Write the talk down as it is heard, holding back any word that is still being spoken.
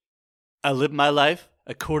I live my life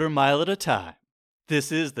a quarter mile at a time.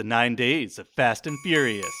 This is the 9 days of Fast and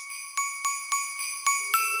Furious.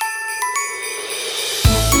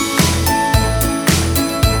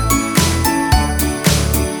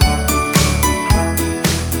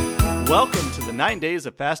 Welcome to the 9 days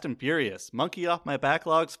of Fast and Furious, Monkey Off My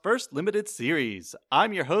Backlog's first limited series.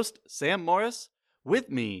 I'm your host, Sam Morris.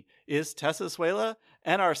 With me is Tessa Suela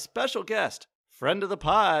and our special guest, friend of the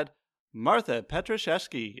pod, Martha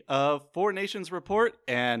Petraszewski of Four Nations Report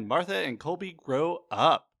and Martha and Colby Grow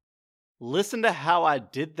Up. Listen to how I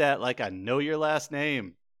did that like I know your last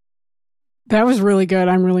name. That was really good.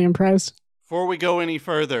 I'm really impressed. Before we go any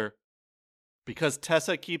further, because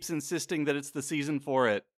Tessa keeps insisting that it's the season for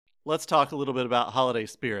it, let's talk a little bit about holiday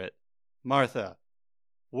spirit. Martha,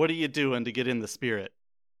 what are you doing to get in the spirit?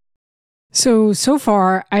 So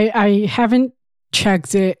far, I haven't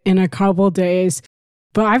checked it in a couple days,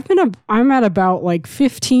 but I'm at about like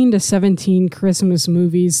 15 to 17 Christmas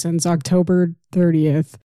movies since October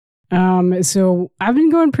 30th. So I've been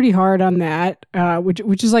going pretty hard on that,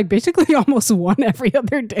 which is like basically almost one every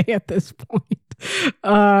other day at this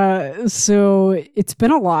point. So it's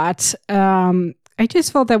been a lot. I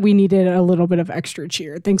just felt that we needed a little bit of extra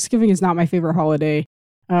cheer. Thanksgiving is not my favorite holiday,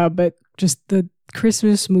 but just the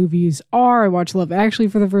Christmas movies are. I watched Love Actually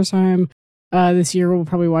for the first time this year. We'll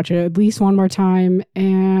probably watch it at least one more time.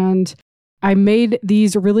 And I made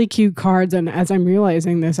these really cute cards. And as I'm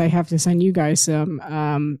realizing this, I have to send you guys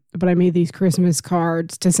some. But I made these Christmas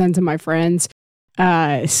cards to send to my friends.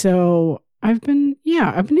 So I've been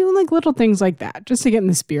doing like little things like that just to get in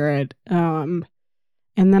the spirit. And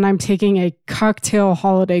then I'm taking a cocktail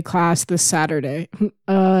holiday class this Saturday.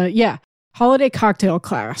 Holiday cocktail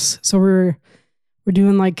class. So we're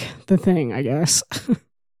doing like the thing, I guess.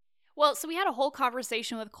 Well, so we had a whole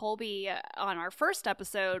conversation with Colby on our first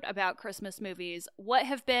episode about Christmas movies. What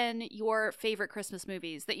have been your favorite Christmas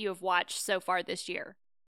movies that you have watched so far this year?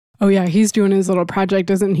 Oh, yeah. He's doing his little project,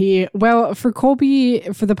 isn't he? Well, for Colby,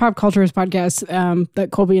 for the Pop Cultures podcast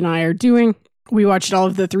that Colby and I are doing, we watched all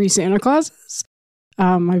of the 3 Santa Clauses.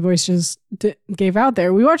 My voice just gave out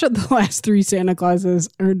there. We watched the last 3 Santa Clauses,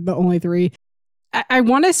 or the only 3. I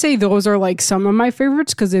want to say those are like some of my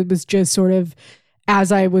favorites because it was just sort of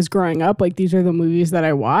as I was growing up, like these are the movies that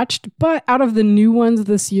I watched. But out of the new ones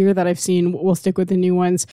this year that I've seen, we'll stick with the new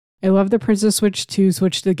ones. I love The Princess Switch 2,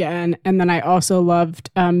 Switched Again. And then I also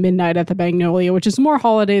loved Midnight at the Magnolia, which is more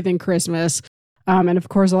holiday than Christmas. And of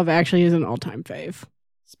course, Love Actually is an all-time fave.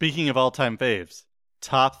 Speaking of all-time faves,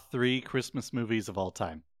 top 3 Christmas movies of all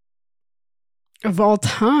time. Of all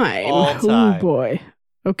time? All time. Oh, boy.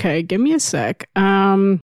 Okay, give me a sec.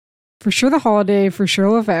 For sure The Holiday, for sure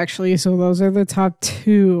Love Actually. So those are the top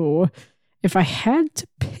 2. If I had to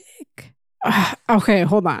pick... okay,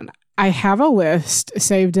 hold on. I have a list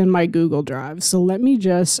saved in my Google Drive. So let me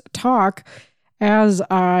just talk as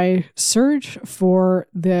I search for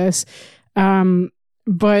this.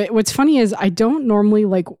 But what's funny is I don't normally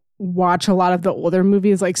like watch a lot of the older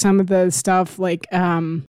movies. Like some of the stuff like...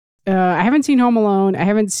 I haven't seen Home Alone. I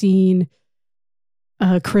haven't seen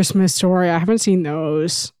A Christmas Story. I haven't seen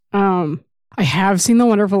those. I have seen The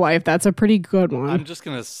Wonderful Life. That's a pretty good one. I'm just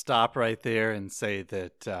going to stop right there and say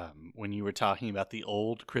that when you were talking about the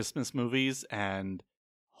old Christmas movies and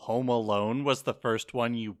Home Alone was the first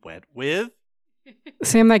one you went with.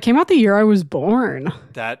 Sam, that came out the year I was born.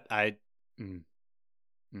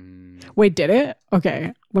 Wait, did it?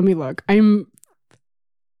 Okay, let me look. No,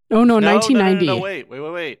 1990. No,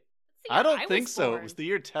 wait. I don't think so. Born. It was the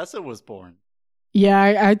year Tessa was born.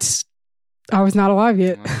 Yeah, I was not alive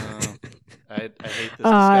yet. I hate this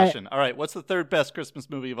discussion. All right, what's the third best Christmas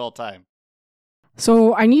movie of all time?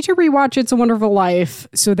 So I need to rewatch It's a Wonderful Life,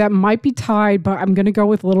 so that might be tied, but I'm going to go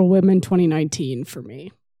with Little Women 2019 for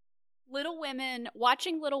me.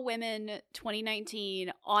 Watching Little Women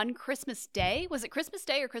 2019 on Christmas Day. Was it Christmas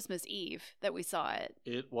Day or Christmas Eve that we saw it?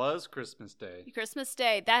 It was Christmas Day. Christmas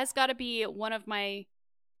Day. That has got to be one of my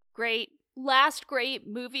last great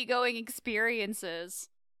movie-going experiences.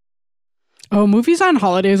 Oh, movies on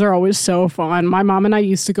holidays are always so fun. My mom and I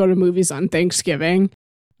used to go to movies on Thanksgiving.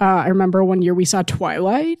 I remember one year we saw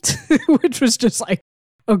Twilight, which was just like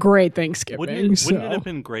a great Thanksgiving. Wouldn't it have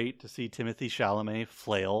been great to see Timothée Chalamet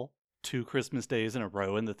flail 2 Christmas days in a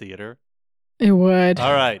row in the theater? It would.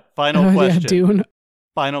 All right, final question. Yeah, Dune.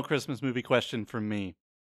 Final Christmas movie question from me.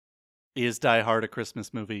 Is Die Hard a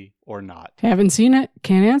Christmas movie or not? Haven't seen it.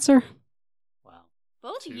 Can't answer.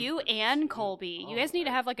 Both you and Colby. You guys need to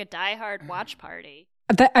have like a Die Hard watch party.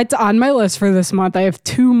 It's on my list for this month. I have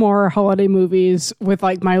 2 more holiday movies with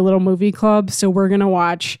like my little movie club. So we're going to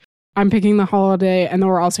watch, I'm picking The Holiday, and then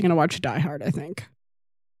we're also going to watch Die Hard, I think.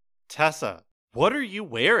 Tessa, what are you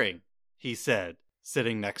wearing? He said,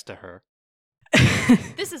 sitting next to her.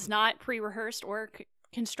 This is not pre-rehearsed or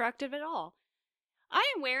constructive at all.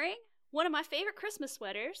 I am wearing one of my favorite Christmas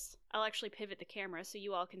sweaters. I'll actually pivot the camera so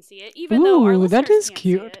you all can see it, even though our listeners that is can't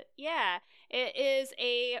cute. see it. Yeah, it is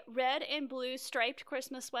a red and blue striped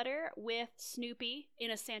Christmas sweater with Snoopy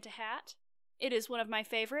in a Santa hat. It is one of my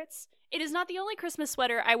favorites. It is not the only Christmas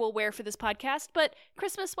sweater I will wear for this podcast, but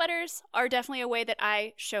Christmas sweaters are definitely a way that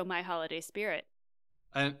I show my holiday spirit.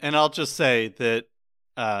 And I'll just say that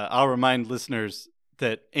I'll remind listeners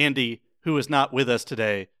that Andy, who is not with us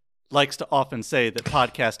today, likes to often say that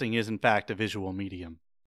podcasting is in fact a visual medium.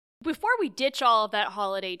 Before we ditch all of that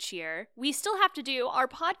holiday cheer, we still have to do our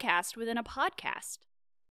podcast within a podcast.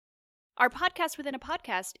 Our podcast within a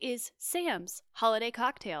podcast is Sam's Holiday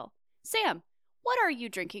Cocktail. Sam, what are you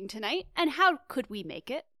drinking tonight, and how could we make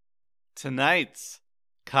it? Tonight's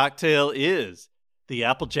cocktail is the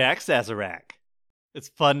Applejack Sazerac. It's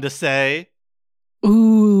fun to say.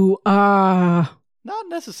 Ooh, Not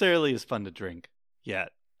necessarily as fun to drink yet.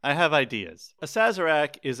 I have ideas. A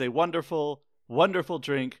Sazerac is a wonderful, wonderful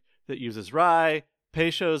drink that uses rye,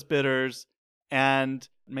 Peychaud's bitters, and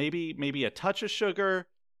maybe a touch of sugar.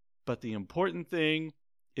 But the important thing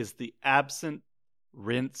is the absinthe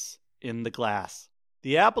rinse in the glass.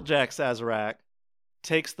 The Applejack Sazerac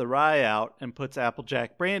takes the rye out and puts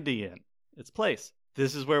Applejack brandy in its place.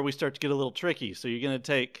 This is where we start to get a little tricky. So you're going to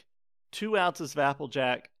take 2 ounces of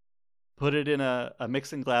Applejack, put it in a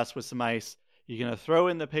mixing glass with some ice. You're going to throw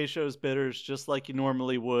in the Peychaud's bitters just like you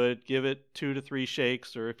normally would. Give it 2 to 3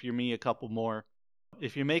 shakes, or if you're me, a couple more.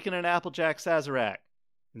 If you're making an Applejack Sazerac,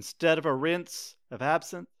 instead of a rinse of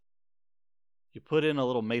absinthe, you put in a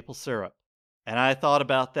little maple syrup. And I thought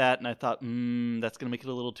about that, and I thought, that's going to make it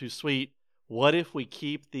a little too sweet. What if we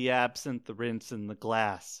keep the absinthe, the rinse, in the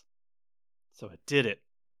glass? So I did it.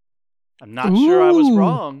 I'm not sure I was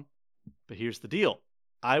wrong, but here's the deal.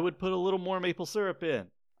 I would put a little more maple syrup in.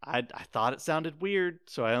 I thought it sounded weird,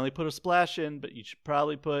 so I only put a splash in, but you should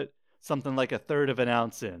probably put something like 1/3 of an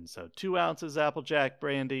ounce in. So 2 ounces Applejack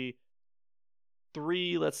brandy,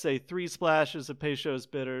 3 splashes of Peychaud's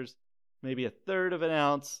bitters, maybe 1/3 of an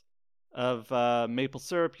ounce of maple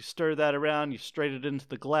syrup. You stir that around, you straight it into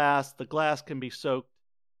the glass. The glass can be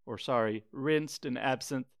rinsed in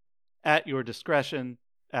absinthe at your discretion.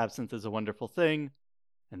 Absinthe is a wonderful thing,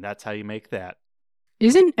 and that's how you make that.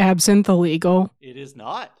 Isn't absinthe illegal? It is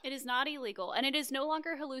not. It is not illegal, and it is no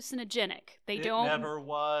longer hallucinogenic. It never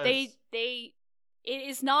was. It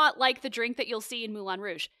is not like the drink that you'll see in Moulin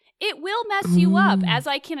Rouge. It will mess you up, as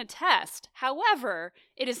I can attest. However,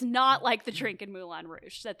 it is not like the drink in Moulin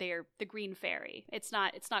Rouge that they are the Green Fairy. It's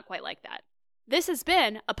not quite like that. This has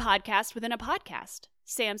been a podcast within a podcast.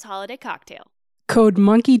 Sam's Holiday Cocktail. Code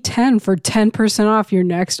MONKEY10 for 10% off your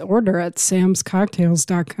next order at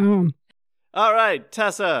samscocktails.com. All right,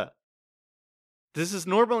 Tessa. This is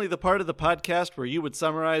normally the part of the podcast where you would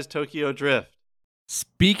summarize Tokyo Drift.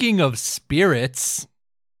 Speaking of spirits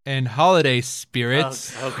and holiday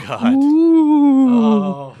spirits. Oh God. Ooh.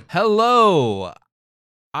 Oh. Hello.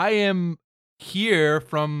 I am here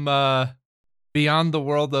from beyond the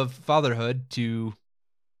world of fatherhood to...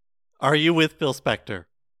 Are you with Phil Spector?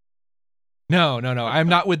 No. I'm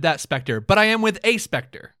not with that Spectre, but I am with a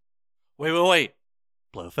Spectre. Wait.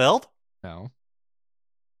 Blofeld? No.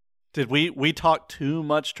 Did we talk too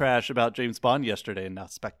much trash about James Bond yesterday and now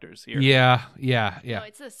Spectre's here? Yeah. No,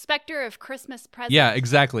 it's a Spectre of Christmas presents. Yeah,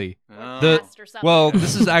 exactly. Oh.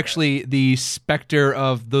 This is actually the Spectre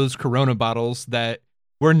of those Corona bottles that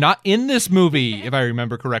were not in this movie, if I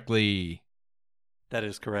remember correctly. That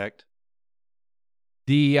is correct.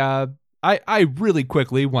 I really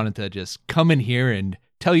quickly wanted to just come in here and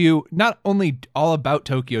tell you not only all about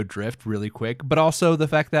Tokyo Drift really quick, but also the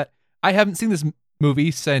fact that I haven't seen this movie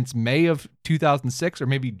since May of 2006 or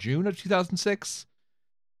maybe June of 2006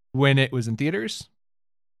 when it was in theaters.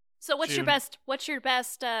 So what's your best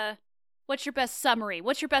summary?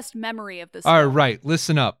 What's your best memory of this All film? right,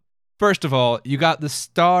 listen up. First of all, you got the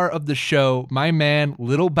star of the show, my man,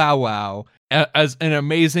 Little Bow Wow, as an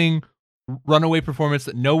amazing runaway performance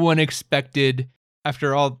that no one expected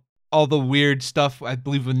after all the weird stuff, I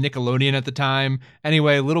believe, with Nickelodeon at the time.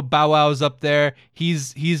 Anyway, Little Bow Wow's up there.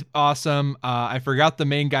 He's awesome. I forgot the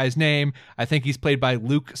main guy's name. I think he's played by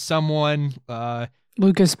Lucas Black.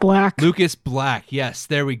 Lucas Black. Yes,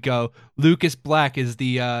 there we go. Lucas Black is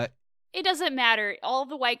the... It doesn't matter. All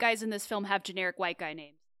the white guys in this film have generic white guy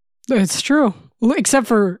names. It's true. Except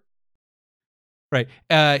for... Right.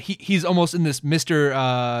 He's almost in this Mr.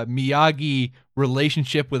 Miyagi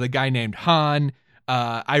relationship with a guy named Han.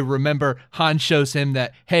 I remember Han shows him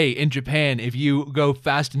that, hey, in Japan, if you go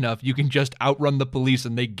fast enough, you can just outrun the police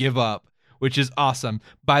and they give up, which is awesome.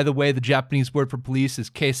 By the way, the Japanese word for police is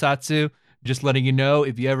keisatsu. Just letting you know,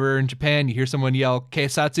 if you ever in Japan, you hear someone yell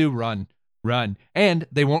keisatsu, run. And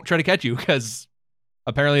they won't try to catch you because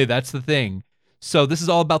apparently that's the thing. So this is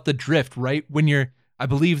all about the drift, right? When you're, I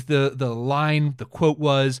believe the quote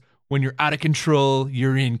was, when you're out of control,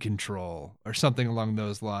 you're in control, or something along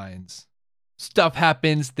those lines. Stuff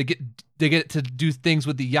happens. They get to do things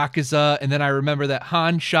with the Yakuza, and then I remember that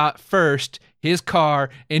Han shot first his car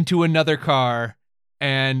into another car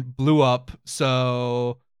and blew up.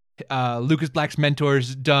 So Lucas Black's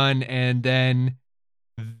mentor's done, and then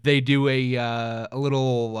they do a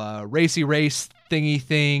little racy race thingy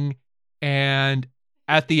thing, and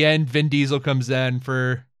at the end, Vin Diesel comes in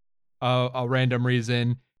for a random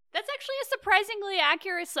reason. That's actually a surprisingly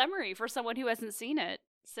accurate summary for someone who hasn't seen it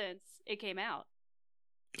since it came out.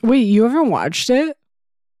 Wait, you haven't watched it?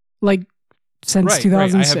 Like, since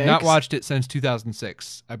 2006? I have not watched it since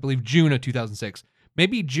 2006. I believe June of 2006.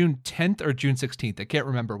 Maybe June 10th or June 16th. I can't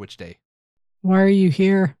remember which day. Why are you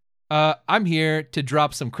here? I'm here to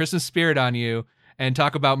drop some Christmas spirit on you and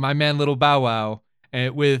talk about My Man Little Bow Wow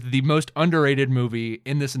with the most underrated movie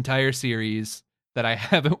in this entire series that I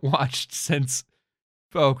haven't watched since,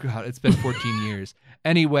 oh God, it's been 14 years.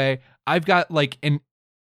 Anyway, I've got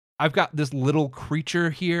this little creature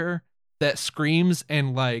here that screams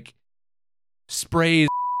and like sprays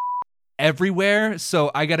everywhere. So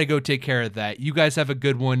I got to go take care of that. You guys have a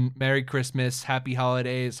good one. Merry Christmas. Happy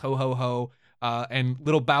holidays. Ho, ho, ho. And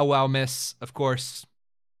little Bow Wow miss, of course.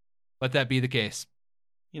 Let that be the case.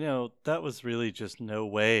 You know, that was really just no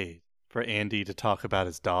way for Andy to talk about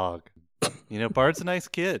his dog. You know, Bard's a nice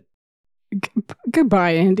kid.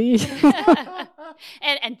 Goodbye, Andy.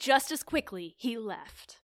 and just as quickly, he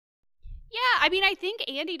left. Yeah, I mean, I think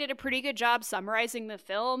Andy did a pretty good job summarizing the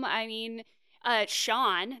film. I mean,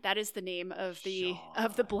 Sean, that is the name of the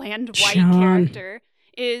bland white character,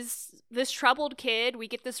 is this troubled kid. We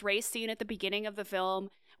get this race scene at the beginning of the film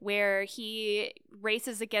where he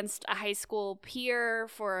races against a high school peer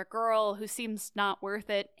for a girl who seems not worth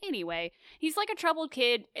it. Anyway, he's like a troubled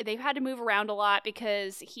kid. They've had to move around a lot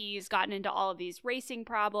because he's gotten into all of these racing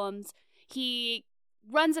problems. He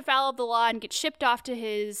runs afoul of the law and gets shipped off to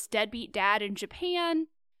his deadbeat dad in Japan.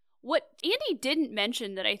 What Andy didn't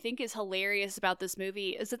mention that I think is hilarious about this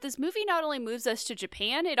movie is that this movie not only moves us to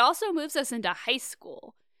Japan, it also moves us into high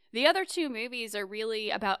school. The other two movies are really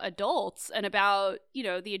about adults and about, you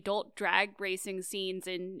know, the adult drag racing scenes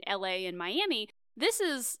in LA and Miami. This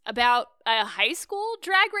is about a high school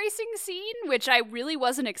drag racing scene, which I really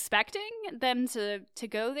wasn't expecting them to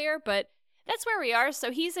go there, but that's where we are.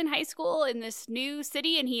 So he's in high school in this new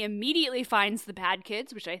city, and he immediately finds the bad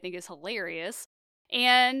kids, which I think is hilarious,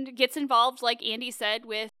 and gets involved, like Andy said,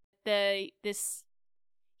 with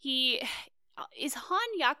is Han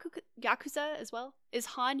Yakuza as well? Is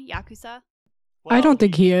Han Yakuza? Well, I don't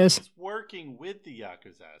think he is. He's working with the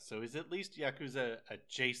Yakuza, so he's at least Yakuza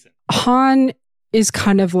adjacent. Han is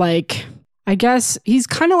kind of like, I guess, he's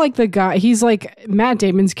kind of like the guy, he's like Matt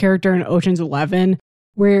Damon's character in Ocean's 11,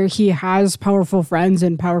 where he has powerful friends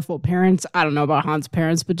and powerful parents. I don't know about Han's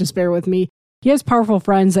parents, but just bear with me. He has powerful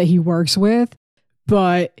friends that he works with,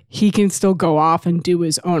 but he can still go off and do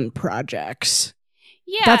his own projects.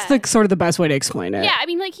 Yeah. That's the sort of the best way to explain it. Yeah, I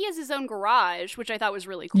mean, like, he has his own garage, which I thought was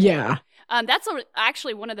really cool. Yeah. That's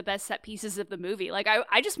actually one of the best set pieces of the movie. Like,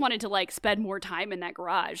 I just wanted to, like, spend more time in that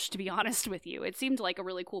garage, to be honest with you. It seemed like a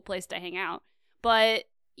really cool place to hang out. But,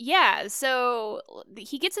 yeah, so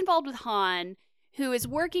he gets involved with Han, who is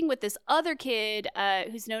working with this other kid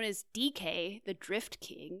who's known as DK, the Drift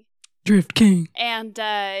King. Drift King. And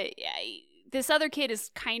this other kid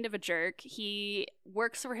is kind of a jerk. He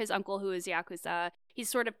works for his uncle, who is Yakuza. He's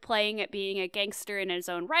sort of playing at being a gangster in his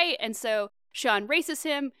own right, and so Sean races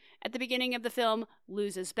him at the beginning of the film,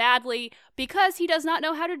 loses badly, because he does not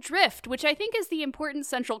know how to drift, which I think is the important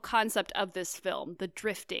central concept of this film, the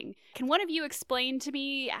drifting. Can one of you explain to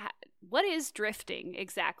me, what is drifting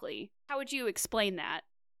exactly? How would you explain that?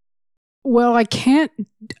 Well, I can't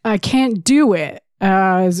do it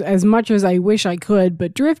as much as I wish I could,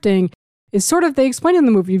 but drifting is sort of, they explain in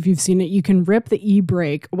the movie, if you've seen it, you can rip the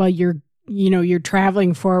e-brake while you're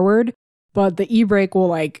traveling forward, but the e-brake will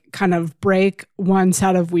like kind of break one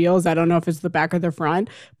set of wheels. I don't know if it's the back or the front,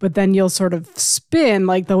 but then you'll sort of spin,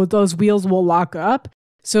 like those wheels will lock up.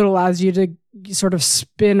 So it allows you to sort of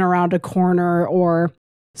spin around a corner or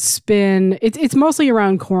spin. It's mostly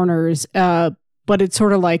around corners, but it's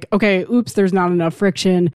sort of like, okay, oops, there's not enough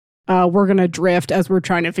friction. We're going to drift as we're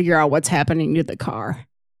trying to figure out what's happening to the car.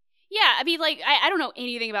 Yeah, I mean, like, I don't know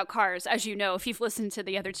anything about cars, as you know, if you've listened to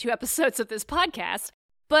the other 2 episodes of this podcast.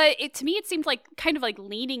 But to me, it seemed like kind of like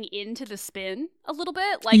leaning into the spin a little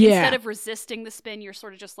bit. Like, instead of resisting the spin, you're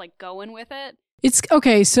sort of just like going with it. It's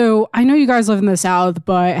okay. So I know you guys live in the South,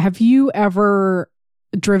 but have you ever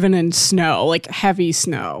driven in snow, like heavy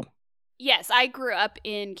snow? Yes, I grew up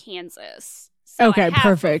in Kansas. So Okay, I have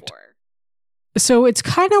perfect. before. So it's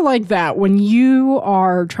kind of like that when you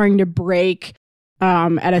are trying to brake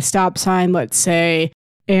at a stop sign, let's say,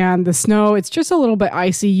 and the snow, it's just a little bit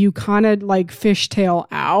icy. You kind of like fishtail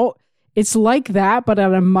out. It's like that, but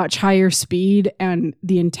at a much higher speed. And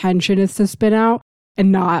the intention is to spin out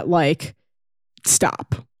and not like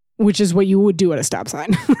stop, which is what you would do at a stop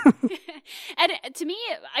sign. And to me,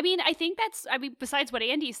 I mean, besides what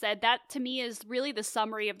Andy said, that to me is really the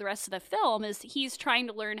summary of the rest of the film is he's trying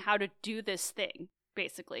to learn how to do this thing,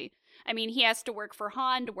 basically. I mean, he has to work for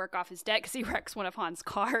Han to work off his debt because he wrecks one of Han's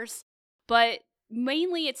cars. But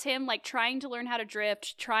mainly it's him like trying to learn how to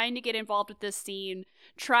drift, trying to get involved with this scene,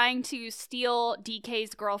 trying to steal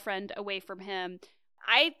DK's girlfriend away from him.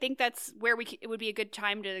 I think that's where it would be a good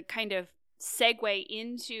time to kind of segue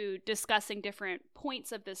into discussing different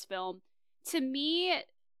points of this film. To me,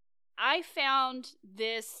 I found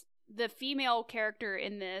the female character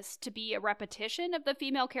in this to be a repetition of the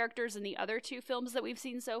female characters in the other 2 films that we've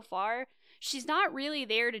seen so far. She's not really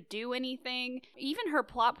there to do anything. Even her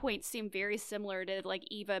plot points seem very similar to like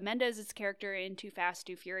Eva Mendes' character in Too Fast,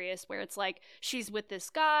 Too Furious, where it's like she's with this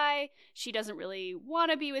guy, she doesn't really want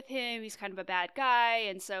to be with him, he's kind of a bad guy,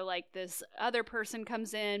 and so like this other person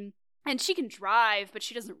comes in and she can drive, but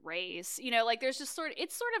she doesn't race. You know, like there's just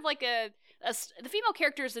it's sort of like the female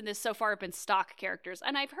characters in this so far have been stock characters,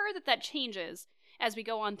 and I've heard that changes as we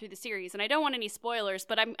go on through the series. And I don't want any spoilers,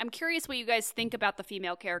 but I'm curious what you guys think about the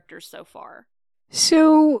female characters so far.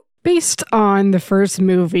 So, based on the first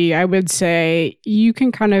movie, I would say you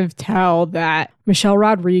can kind of tell that Michelle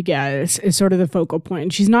Rodriguez is sort of the focal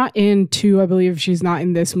point. She's not in 2, I believe she's not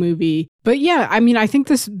in this movie. But yeah, I mean, I think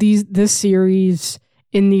this series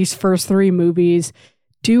in these first 3 movies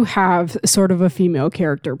do have sort of a female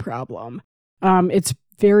character problem. It's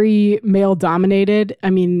very male dominated.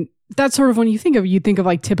 I mean, that's sort of when you think of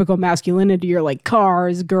like typical masculinity, you're like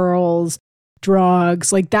cars, girls,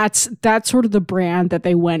 drugs. Like that's sort of the brand that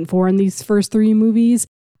they went for in these first 3 movies.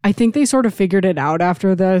 I think they sort of figured it out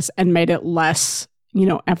after this and made it less,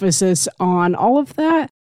 emphasis on all of that.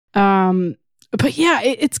 But yeah,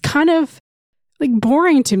 it's kind of like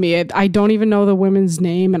boring to me. I don't even know the woman's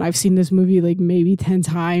name, and I've seen this movie like maybe 10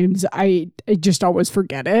 times. I just always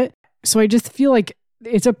forget it. So I just feel like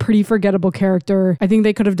it's a pretty forgettable character. I think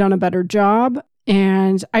they could have done a better job.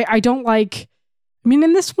 And I don't like, I mean,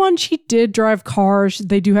 in this one, she did drive cars.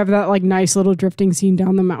 They do have that like nice little drifting scene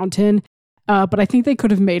down the mountain. But I think they could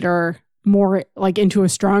have made her more like into a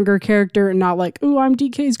stronger character and not like, ooh, I'm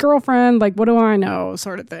DK's girlfriend. Like, what do I know?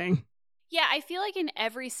 Sort of thing. Yeah, I feel like in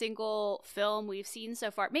every single film we've seen so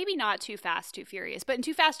far, maybe not Too Fast, Too Furious, but in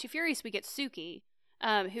Too Fast, Too Furious, we get Suki,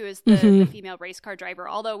 who is the female race car driver,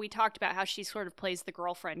 although we talked about how she sort of plays the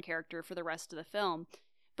girlfriend character for the rest of the film.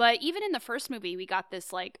 But even in the first movie, we got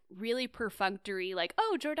this like really perfunctory, like,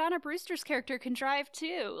 oh, Jordana Brewster's character can drive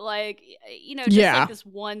too. Like, like this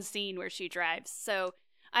one scene where she drives. So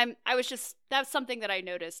that's something that I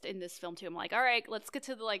noticed in this film too. I'm like, all right, let's get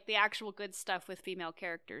to the actual good stuff with female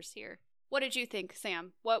characters here. What did you think,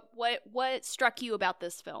 Sam? What struck you about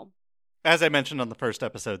this film? As I mentioned on the first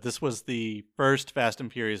episode, this was the first Fast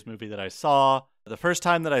and Furious movie that I saw. The first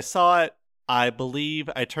time that I saw it, I believe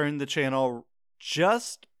I turned the channel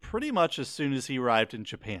just pretty much as soon as he arrived in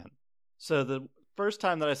Japan. So the first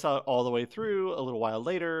time that I saw it all the way through, a little while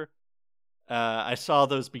later, I saw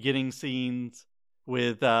those beginning scenes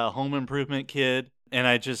with Home Improvement Kid, and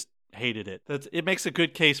I just hated it. It makes a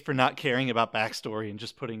good case for not caring about backstory and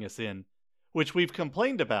just putting us in, which we've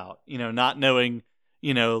complained about, not knowing,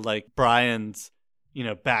 like Brian's,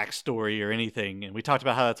 backstory or anything. And we talked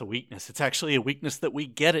about how that's a weakness. It's actually a weakness that we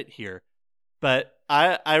get it here. But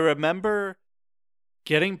I remember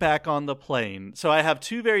getting back on the plane. So I have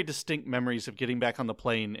 2 very distinct memories of getting back on the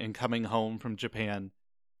plane and coming home from Japan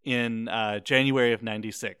in January of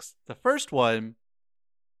 96. The first one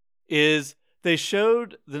is they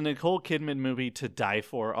showed the Nicole Kidman movie To Die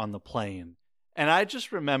For on the plane. And I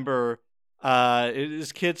just remember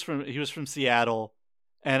he was from Seattle.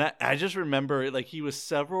 And I just remember like he was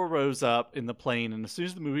several rows up in the plane. And as soon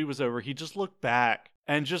as the movie was over, he just looked back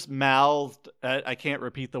and just mouthed, I can't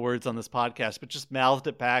repeat the words on this podcast, but just mouthed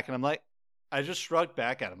it back. And I'm like, I just shrugged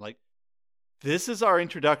back at him like, this is our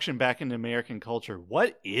introduction back into American culture.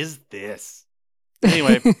 What is this?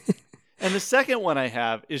 Anyway, And the second one I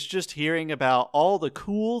have is just hearing about all the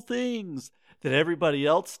cool things that everybody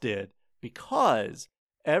else did, because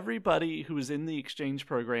everybody who was in the exchange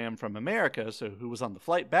program from America, so who was on the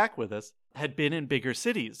flight back with us, had been in bigger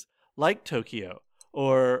cities like Tokyo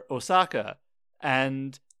or Osaka.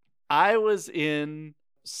 And I was in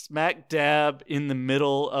smack dab in the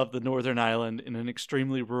middle of the Northern Island in an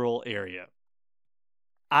extremely rural area.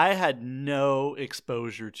 I had no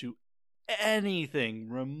exposure to anything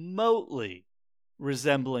remotely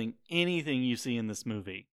resembling anything you see in this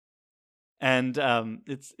movie. And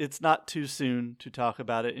it's not too soon to talk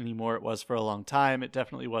about it anymore. It was for a long time. It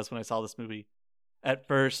definitely was when I saw this movie at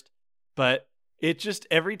first. But it just,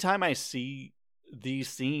 every time I see these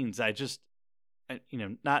scenes, I just,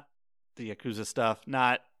 not the Yakuza stuff,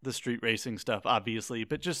 not the street racing stuff, obviously,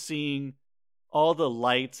 but just seeing all the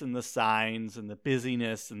lights and the signs and the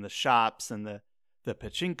busyness and the shops and the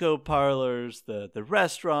pachinko parlors, the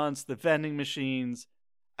restaurants, the vending machines,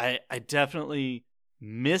 I definitely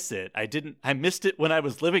miss it. I missed it when I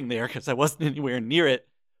was living there because I wasn't anywhere near it.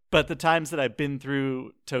 But the times that I've been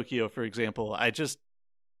through Tokyo, for example, it's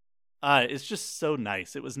just so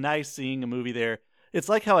nice. It was nice seeing a movie there. It's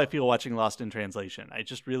like how I feel watching Lost in Translation. I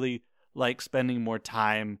just really like spending more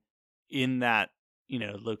time in that,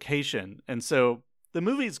 location. And so the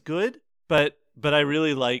movie's good, but I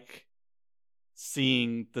really like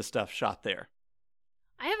seeing the stuff shot there.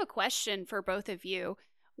 I have a question for both of you.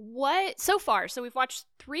 What so far? So we've watched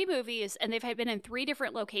 3 movies and they've been in 3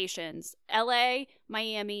 different locations: LA,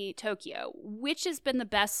 Miami, Tokyo. Which has been the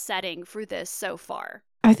best setting for this so far?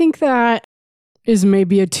 I think that is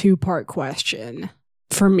maybe a 2-part question,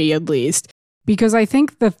 for me at least, because I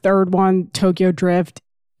think the third one, Tokyo Drift,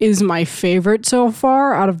 is my favorite so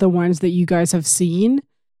far out of the ones that you guys have seen.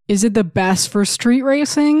 Is it the best for street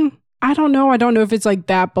racing? I don't know. I don't know if it's like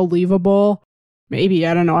that believable. Maybe,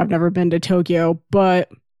 I don't know. I've never been to Tokyo, but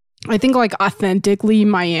I think like authentically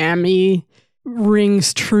Miami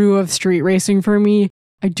rings true of street racing for me.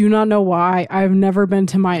 I do not know why. I've never been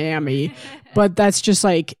to Miami, but that's just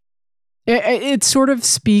like, it sort of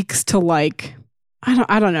speaks to like,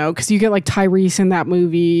 I don't know, because you get like Tyrese in that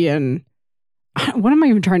movie, and what am I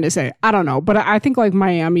even trying to say? I don't know, but I think like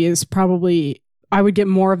Miami is probably, I would get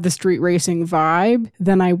more of the street racing vibe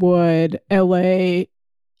than I would LA,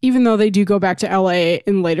 even though they do go back to LA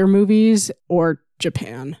in later movies, or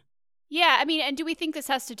Japan. Yeah, I mean, and do we think this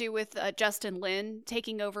has to do with Justin Lin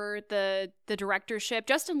taking over the directorship?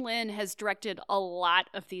 Justin Lin has directed a lot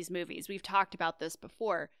of these movies. We've talked about this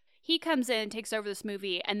before. He comes in, takes over this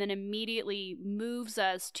movie, and then immediately moves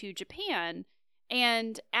us to Japan.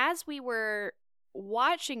 And as we were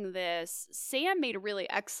watching this, Sam made a really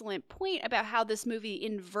excellent point about how this movie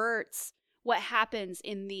inverts what happens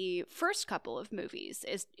in the first couple of movies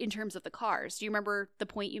in terms of the cars. Do you remember the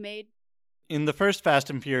point you made? In the first Fast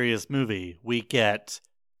and Furious movie, we get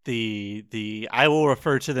the I will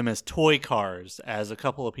refer to them as toy cars, as a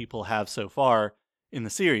couple of people have so far in the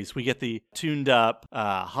series. We get the tuned up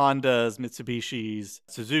Hondas, Mitsubishis,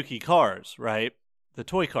 Suzuki cars, right? The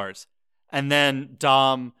toy cars. And then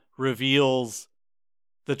Dom reveals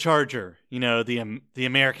the Charger, the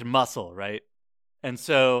American muscle, right? And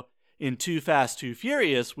so in Too Fast, Too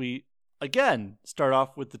Furious, we again start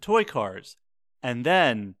off with the toy cars, and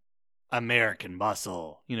then American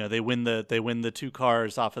muscle. They win the 2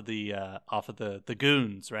 cars off of the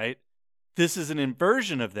goons, right? This is an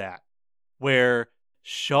inversion of that, where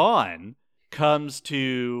Sean comes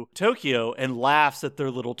to Tokyo and laughs at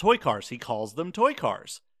their little toy cars. He calls them toy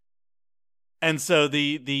cars. And so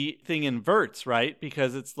the thing inverts, right?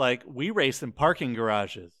 Because it's like, we race in parking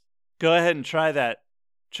garages. Go ahead and try that.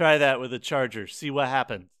 Try that with a Charger. See what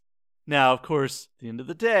happens. Now, of course, at the end of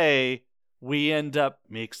the day, we end up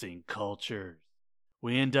mixing cultures.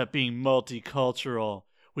 We end up being multicultural.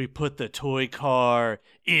 We put the toy car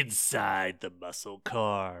inside the muscle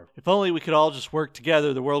car. If only we could all just work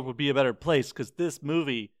together, the world would be a better place, because this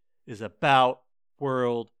movie is about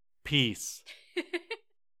world peace.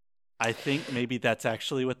 I think maybe that's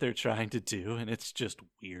actually what they're trying to do, and it's just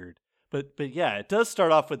weird. But yeah, it does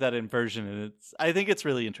start off with that inversion, and I think it's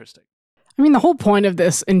really interesting. I mean, the whole point of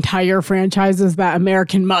this entire franchise is that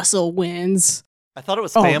American muscle wins. I thought it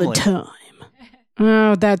was family. All the time.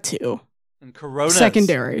 Oh, that too. And Coronas.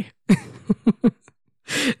 Secondary.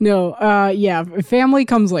 No, yeah, family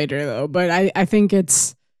comes later though, but I think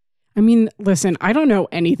it's, I mean, listen, I don't know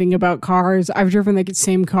anything about cars. I've driven the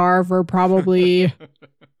same car for probably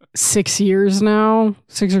 6 years now,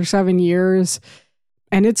 6 or 7 years.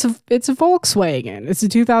 And it's a Volkswagen. It's a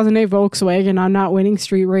 2008 Volkswagen. I'm not winning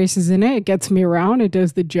street races in it. It gets me around. It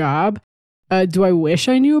does the job. Do I wish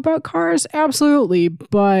I knew about cars? Absolutely.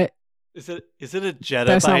 But Is it a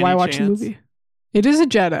Jetta? That's by not why I any watch the chance? movie. It is a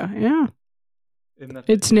Jetta, yeah.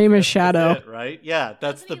 Its name is Shadow. That's it, right? Yeah,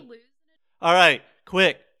 that's Doesn't he lose? All right,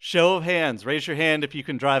 quick. Show of hands. Raise your hand if you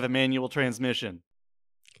can drive a manual transmission.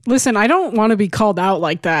 Listen, I don't want to be called out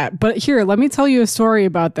like that, but here, let me tell you a story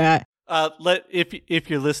about that. If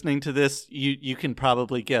you're listening to this, you can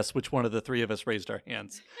probably guess which one of the three of us raised our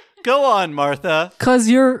hands. Go on, Martha. 'Cause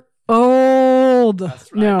you're old.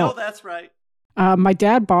 That's right. No, No, that's right. my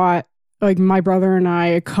dad bought, like, my brother and I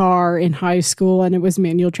a car in high school, and it was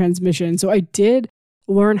manual transmission. So I did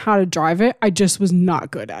learn how to drive it. I just was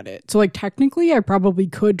not good at it. So, like, technically, I probably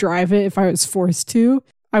could drive it if I was forced to.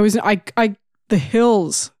 The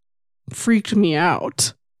hills freaked me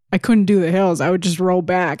out. I couldn't do the hills. I would just roll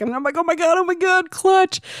back, and I'm like, oh my god,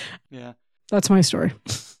 clutch. Yeah. That's my story.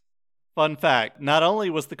 Fun fact, not only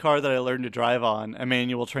was the car that I learned to drive on a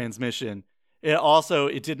manual transmission,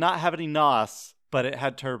 it did not have any NOS, but it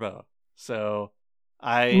had turbo. So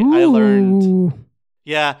I learned. Ooh.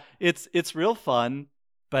 Yeah, it's real fun.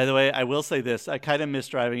 By the way, I will say this, I kind of miss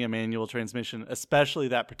driving a manual transmission, especially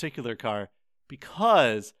that particular car,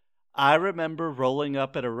 because I remember rolling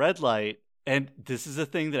up at a red light, and this is a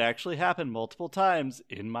thing that actually happened multiple times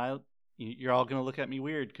you're all going to look at me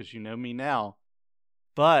weird because you know me now.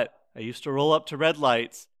 But I used to roll up to red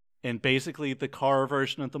lights in basically the car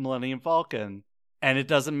version of the Millennium Falcon, and it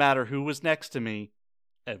doesn't matter who was next to me.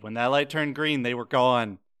 And when that light turned green, they were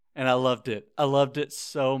gone, and I loved it. I loved it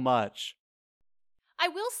so much. I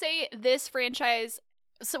will say this franchise,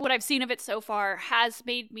 so what I've seen of it so far, has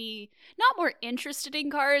made me not more interested in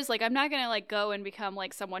cars. Like, I'm not going to, like, go and become,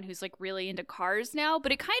 like, someone who's, like, really into cars now,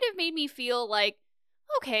 but it kind of made me feel like,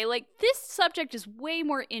 okay, like, this subject is way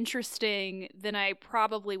more interesting than I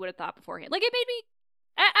probably would have thought beforehand. Like, it made me,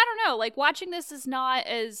 I don't know, like, watching this is not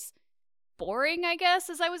as boring, I guess,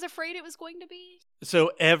 as I was afraid it was going to be.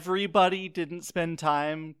 So everybody didn't spend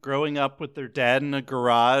time growing up with their dad in a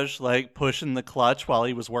garage, like, pushing the clutch while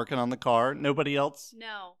he was working on the car? Nobody else?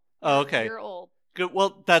 No. Oh, okay. You're old. Good.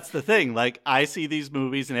 Well, that's the thing. Like, I see these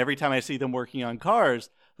movies, and every time I see them working on cars,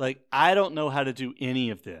 like, I don't know how to do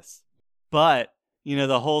any of this. But, you know,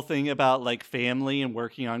 the whole thing about, like, family and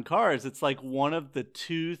working on cars, it's like one of the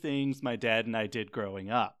two things my dad and I did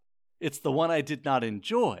growing up. It's the one I did not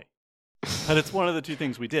enjoy, but it's one of the two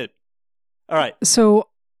things we did. All right. So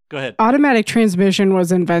Go ahead. automatic transmission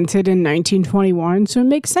was invented in 1921, so it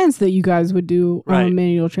makes sense that you guys would do Right.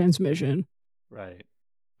 manual transmission. Right.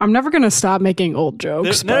 I'm never going to stop making old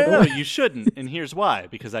jokes. No, you shouldn't. And here's why,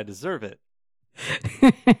 because I deserve it.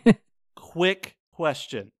 Quick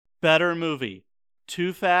question. Better movie,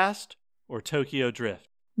 Too Fast or Tokyo Drift?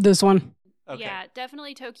 This one. Okay. Yeah,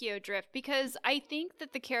 definitely Tokyo Drift, because I think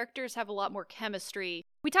that the characters have a lot more chemistry.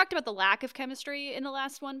 We talked about the lack of chemistry in the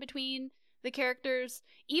last one between the characters,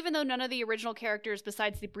 even though none of the original characters,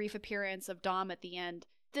 besides the brief appearance of Dom at the end,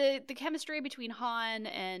 the chemistry between Han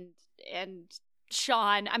and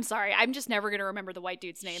Sean, I'm sorry, I'm just never going to remember the white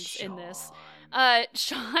dude's names in this.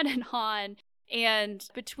 Sean and Han, and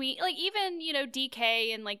between, like, even, you know,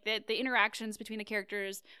 DK and, like, the interactions between the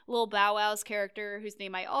characters, Lil Bow Wow's character, whose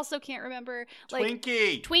name I also can't remember. Like,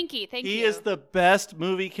 Twinkie, thank you. He is the best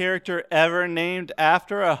movie character ever named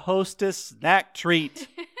after a Hostess snack treat.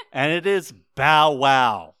 And it is Bow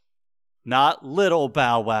Wow, not Little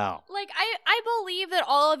Bow Wow. Like, I believe that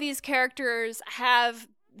all of these characters have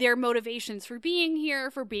their motivations for being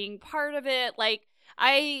here, for being part of it. Like,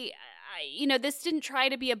 I you know, this didn't try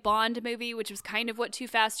to be a Bond movie, which was kind of what Too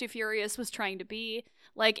Fast, Too Furious was trying to be.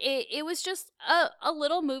 Like, it was just a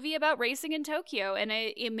little movie about racing in Tokyo, and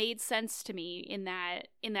it made sense to me in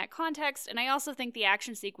that context. And I also think the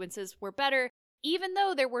action sequences were better, even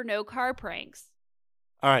though there were no car pranks.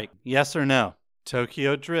 All right, yes or no?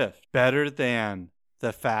 Tokyo Drift, better than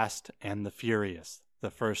The Fast and the Furious,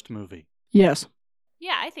 the first movie? Yes.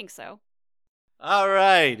 Yeah, I think so. All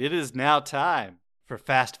right, it is now time for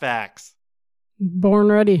Fast Facts.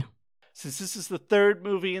 Born ready. Since this is the third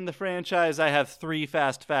movie in the franchise, I have 3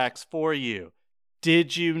 Fast Facts for you.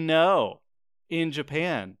 Did you know, in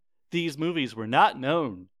Japan, these movies were not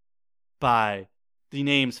known by the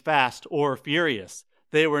names Fast or Furious.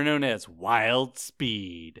 They were known as Wild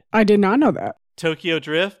Speed. I did not know that. Tokyo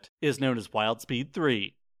Drift is known as Wild Speed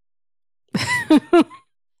 3.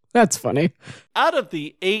 That's funny. Out of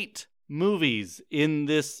the 8 movies in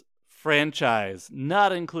this franchise,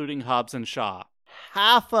 not including Hobbs and Shaw,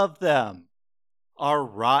 half of them are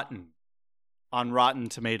rotten on Rotten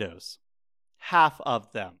Tomatoes. Half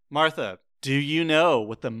of them. Martha, do you know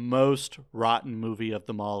what the most rotten movie of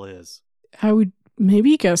them all is? I would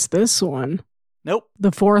maybe guess this one. Nope.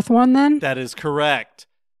 The fourth one, then? That is correct.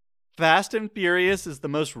 Fast and Furious is the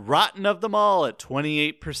most rotten of them all at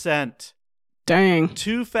 28%. Dang.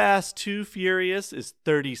 Too Fast, Too Furious is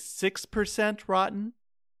 36% rotten.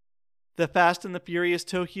 The Fast and the Furious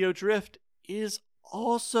Tokyo Drift is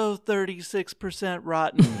also 36%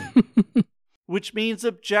 rotten. Which means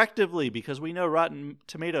objectively, because we know Rotten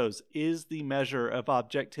Tomatoes is the measure of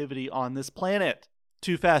objectivity on this planet,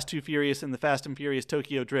 Too Fast, Too Furious and the Fast and Furious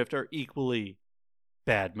Tokyo Drift are equally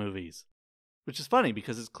bad movies. Which is funny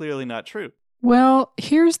because it's clearly not true. Well,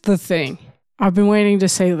 here's the thing. I've been waiting to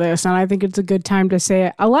say this, and I think it's a good time to say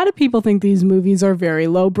it. A lot of people think these movies are very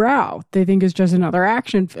lowbrow. They think it's just another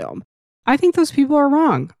action film. I think those people are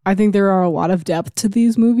wrong. I think there are a lot of depth to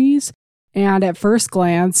these movies. And at first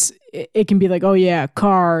glance, it can be like, oh yeah,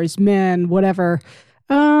 cars, men, whatever.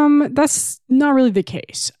 That's not really the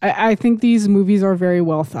case. I think these movies are very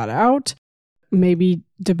well thought out. Maybe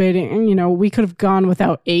debating, we could have gone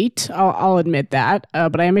without 8. I'll admit that.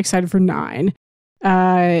 But I am excited for 9.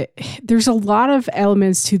 There's a lot of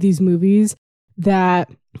elements to these movies that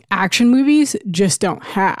action movies just don't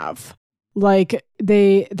have. Like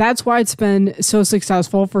that's why it's been so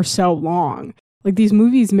successful for so long. Like these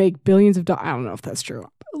movies make billions of dollars. I don't know if that's true.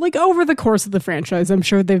 Like over the course of the franchise, I'm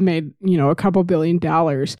sure they've made, a couple $1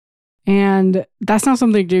 billion. And that's not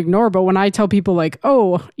something to ignore. But when I tell people like,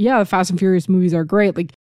 oh yeah, the Fast and Furious movies are great.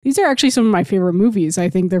 Like these are actually some of my favorite movies. I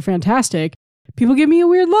think they're fantastic. People give me a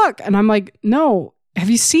weird look. And I'm like, no, have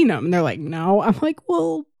you seen them? And they're like, no. I'm like,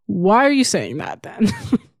 well, why are you saying that then?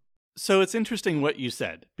 So it's interesting what you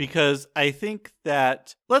said, because I think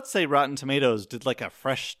that, let's say Rotten Tomatoes did like a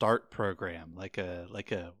fresh start program, like a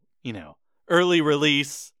early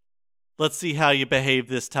release. Let's see how you behave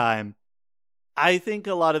this time. I think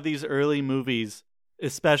a lot of these early movies,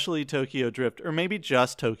 especially Tokyo Drift, or maybe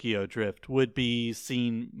just Tokyo Drift, would be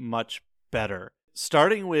seen much better.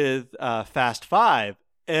 Starting with Fast 5,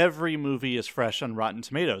 every movie is fresh on Rotten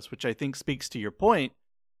Tomatoes, which I think speaks to your point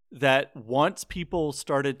that once people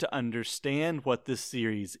started to understand what this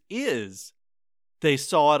series is, they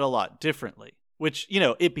saw it a lot differently. Which,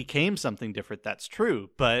 it became something different, that's true,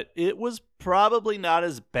 but it was probably not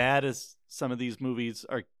as bad as some of these movies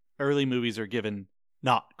early movies are given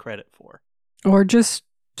not credit for. Or just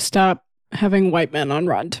stop having white men on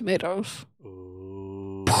Rotten Tomatoes.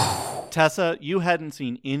 Ooh. Tessa, you hadn't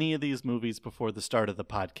seen any of these movies before the start of the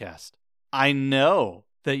podcast. I know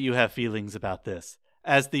that you have feelings about this.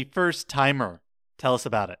 As the first timer, tell us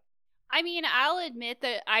about it. I mean, I'll admit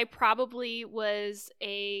that I probably was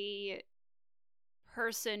a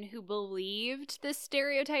person who believed the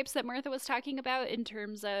stereotypes that Martha was talking about in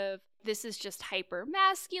terms of this is just hyper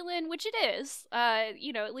masculine, which it is. At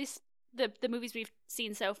least the movies we've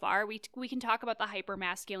seen so far, we can talk about the hyper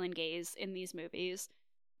masculine gaze in these movies.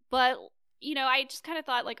 But, I just kind of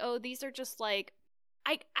thought like, oh, these are just like,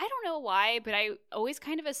 I don't know why, but I always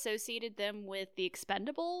kind of associated them with the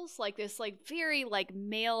Expendables, like this like very like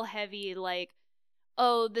male heavy, like,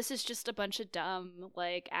 oh, this is just a bunch of dumb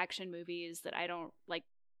like action movies that I don't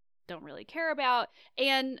really care about.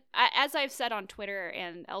 And as I've said on Twitter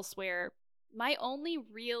and elsewhere, my only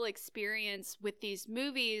real experience with these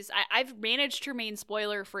movies, I've managed to remain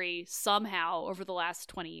spoiler free somehow over the last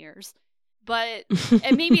 20 years, but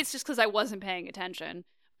and maybe it's just because I wasn't paying attention.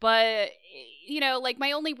 But,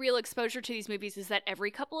 my only real exposure to these movies is that every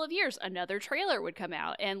couple of years, another trailer would come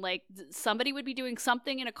out and, somebody would be doing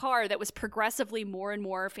something in a car that was progressively more and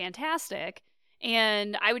more fantastic.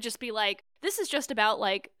 And I would just be like, this is just about,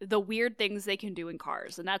 the weird things they can do in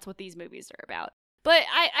cars. And that's what these movies are about. But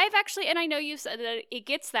I've actually, and I know you've said that it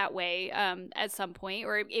gets that way at some point,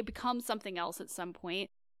 or it becomes something else at some point.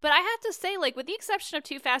 But I have to say, with the exception of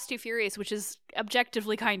Too Fast, Too Furious, which is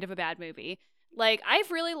objectively kind of a bad movie, I've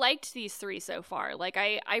really liked these 3 so far.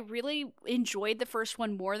 I really enjoyed the first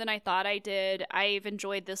one more than I thought I did. I've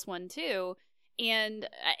enjoyed this one too. And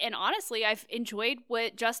honestly, I've enjoyed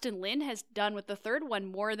what Justin Lin has done with the third one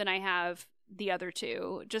more than I have the other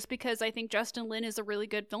 2, just because I think Justin Lin is a really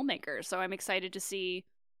good filmmaker. So I'm excited to see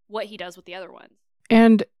what he does with the other ones.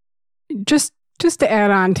 And just to add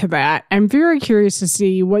on to that, I'm very curious to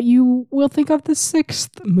see what you will think of the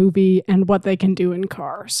 6th movie and what they can do in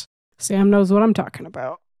cars. Sam knows what I'm talking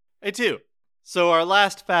about. I do. So our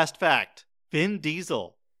last fast fact, Vin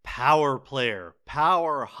Diesel, power player,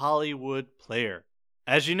 power Hollywood player.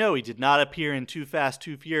 As you know, he did not appear in Too Fast,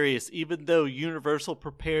 Too Furious, even though Universal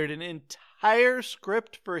prepared an entire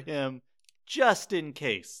script for him just in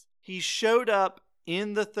case. He showed up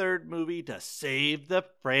in the 3rd movie to save the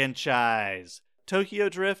franchise. Tokyo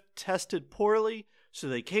Drift tested poorly, so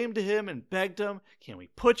they came to him and begged him, can we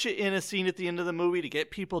put you in a scene at the end of the movie to get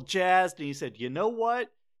people jazzed? And he said, you know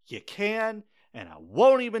what? You can. and I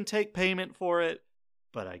won't even take payment for it,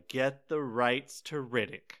 but I get the rights to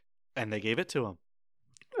Riddick. And they gave it to him.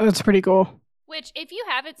 That's pretty cool. Which, if you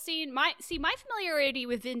haven't seen, my familiarity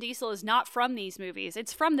with Vin Diesel is not from these movies.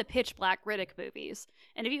 It's from the Pitch Black Riddick movies.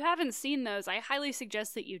 And if you haven't seen those, I highly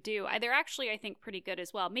suggest that you do. They're actually, I think, pretty good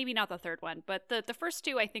as well. Maybe not the third one, but the first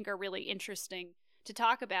two, I think, are really interesting to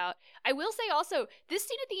talk about. I will say also, this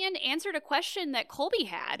scene at the end answered a question that Colby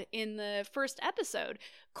had in the first episode.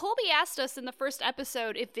 Colby asked us in the first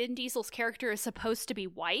episode if Vin Diesel's character is supposed to be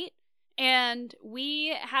white. And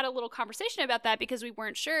we had a little conversation about that because we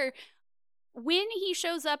weren't sure. When he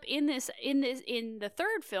shows up in the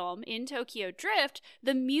third film, in Tokyo Drift,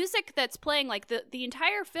 the music that's playing, like the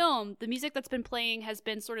entire film, the music that's been playing has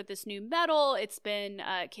been sort of this new metal. It's been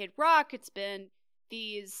Kid Rock. It's been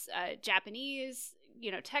these Japanese,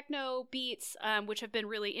 techno beats, which have been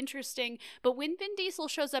really interesting. But when Vin Diesel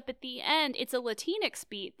shows up at the end, it's a Latinx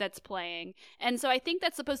beat that's playing. And so I think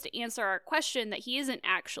that's supposed to answer our question that he isn't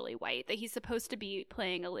actually white, that he's supposed to be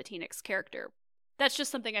playing a Latinx character. That's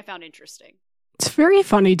just something I found interesting. It's very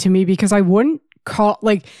funny to me because I wouldn't call,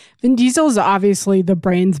 Vin Diesel is obviously the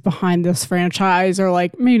brains behind this franchise, or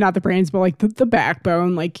maybe not the brains, but the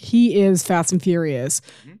backbone. He is Fast and Furious.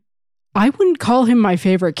 Mm-hmm. I wouldn't call him my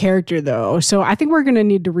favorite character, though. So I think we're going to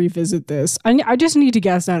need to revisit this. I just need to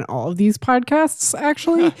guest on all of these podcasts,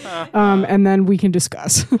 actually, and then we can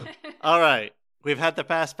discuss. All right. We've had the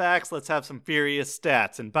fast facts. Let's have some Furious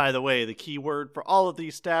stats. And by the way, the key word for all of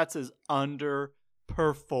these stats is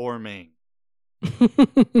underperforming.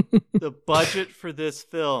 The budget for this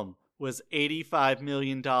film was $85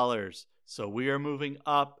 million. So we are moving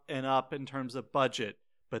up and up in terms of budget.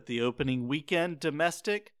 But the opening weekend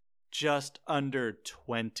domestic, just under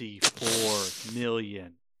 24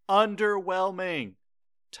 million. Underwhelming.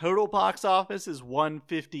 Total box office is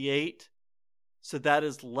 158. So that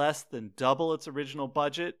is less than double its original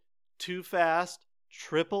budget. Too Fast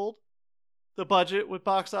tripled the budget with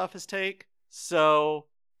box office take. So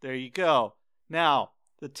there you go. Now,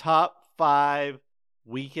 the top 5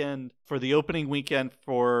 weekend for the opening weekend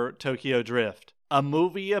for Tokyo Drift. A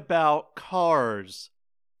movie about cars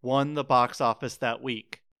won the box office that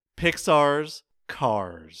week. Pixar's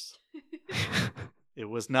Cars. It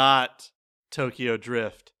was not Tokyo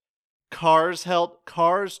Drift. Cars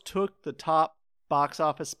took the top box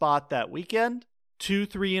office spot that weekend. 2,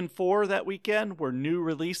 3, and 4 that weekend were new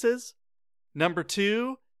releases. Number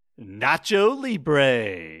 2, Nacho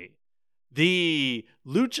Libre. The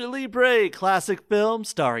Lucha Libre classic film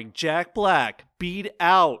starring Jack Black beat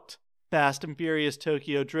out Fast and Furious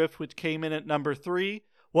Tokyo Drift, which came in at number 3.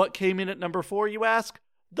 What came in at number 4, you ask?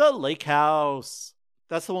 The Lake House.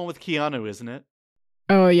 That's the one with Keanu, isn't it?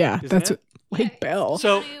 Oh, yeah. Isn't it? Lake Bell.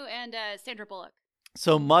 Keanu and Sandra Bullock.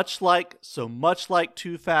 So much like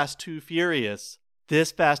Too Fast, Too Furious,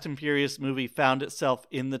 this Fast and Furious movie found itself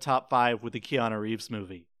in the top 5 with the Keanu Reeves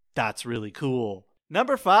movie. That's really cool.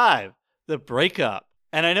 Number 5, The Breakup.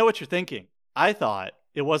 And I know what you're thinking. I thought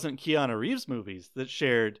it wasn't Keanu Reeves movies that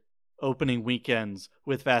shared opening weekends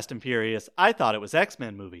with Fast and Furious. I thought it was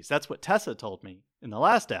X-Men movies. That's what Tessa told me in the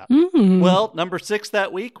last app. Mm-hmm. Well, number 6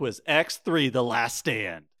 that week was X3, The Last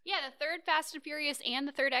Stand. Yeah, the third Fast and Furious and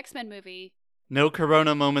the third X-Men movie. No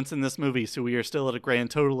Corona moments in this movie, so we are still at a grand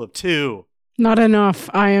total of 2. Not enough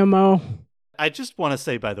IMO. I just want to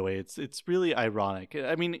say, by the way, it's really ironic.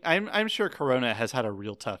 I mean, I'm sure Corona has had a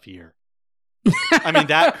real tough year. I mean,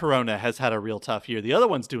 that Corona has had a real tough year. The other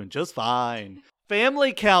one's doing just fine.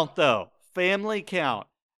 Family count, though. Family count.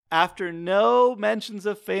 After no mentions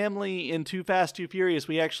of family in Too Fast, Too Furious,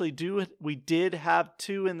 we did have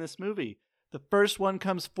 2 in this movie. The first one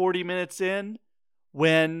comes 40 minutes in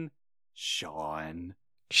when Sean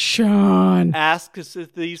asks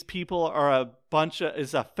if these people are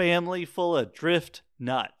is a family full of drift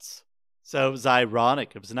nuts. So it was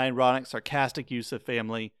ironic. It was an ironic, sarcastic use of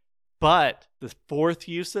family. But the 4th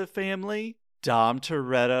use of family, Dom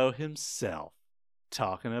Toretto himself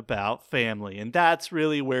talking about family. And that's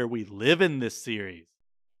really where we live in this series.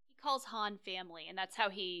 He calls Han family, and that's how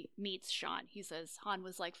he meets Sean. He says Han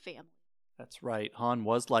was like family. That's right. Han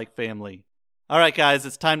was like family. All right, guys,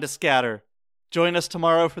 it's time to scatter. Join us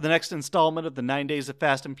tomorrow for the next installment of the 9 Days of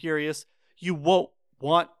Fast and Furious. You won't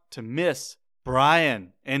want to miss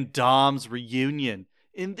Brian and Dom's reunion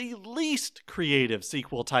in the least creative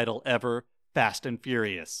sequel title ever, Fast and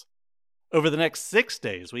Furious. Over the next 6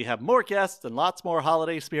 days, we have more guests and lots more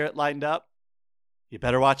holiday spirit lined up. You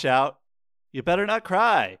better watch out. You better not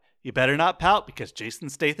cry. You better not pout because Jason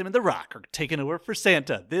Statham and The Rock are taking over for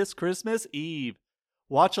Santa this Christmas Eve.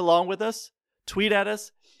 Watch along with us, tweet at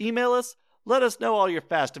us, email us, let us know all your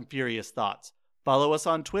Fast and Furious thoughts. Follow us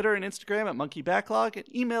on Twitter and Instagram at Monkey Backlog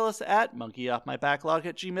and email us at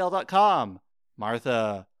monkeyoffmybacklog@gmail.com.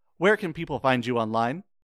 Martha, where can people find you online?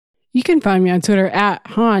 You can find me on Twitter at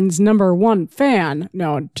Hans1fan.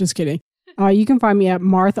 No, just kidding. You can find me at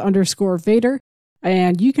Martha_Vader.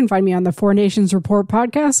 And you can find me on the Four Nations Report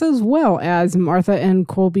podcast as well as Martha and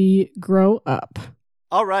Colby Grow Up.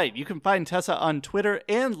 All right, you can find Tessa on Twitter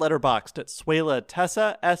and Letterboxd at Swela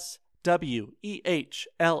Tessa, SWEHLA.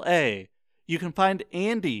 You can find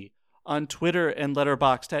Andy on Twitter and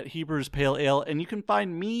Letterboxd at Hebrews Pale Ale, and you can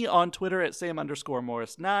find me on Twitter at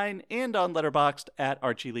Sam_Morris9 and on Letterboxd at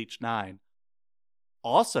ArchieLeach9.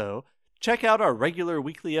 Also, check out our regular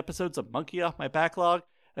weekly episodes of Monkey Off My Backlog,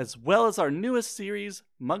 as well as our newest series,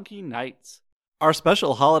 Monkey Nights. Our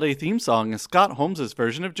special holiday theme song is Scott Holmes'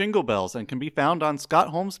 version of Jingle Bells and can be found on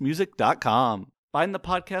scottholmesmusic.com. Find the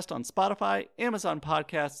podcast on Spotify, Amazon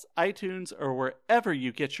Podcasts, iTunes, or wherever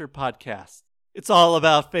you get your podcasts. It's all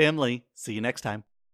about family. See you next time.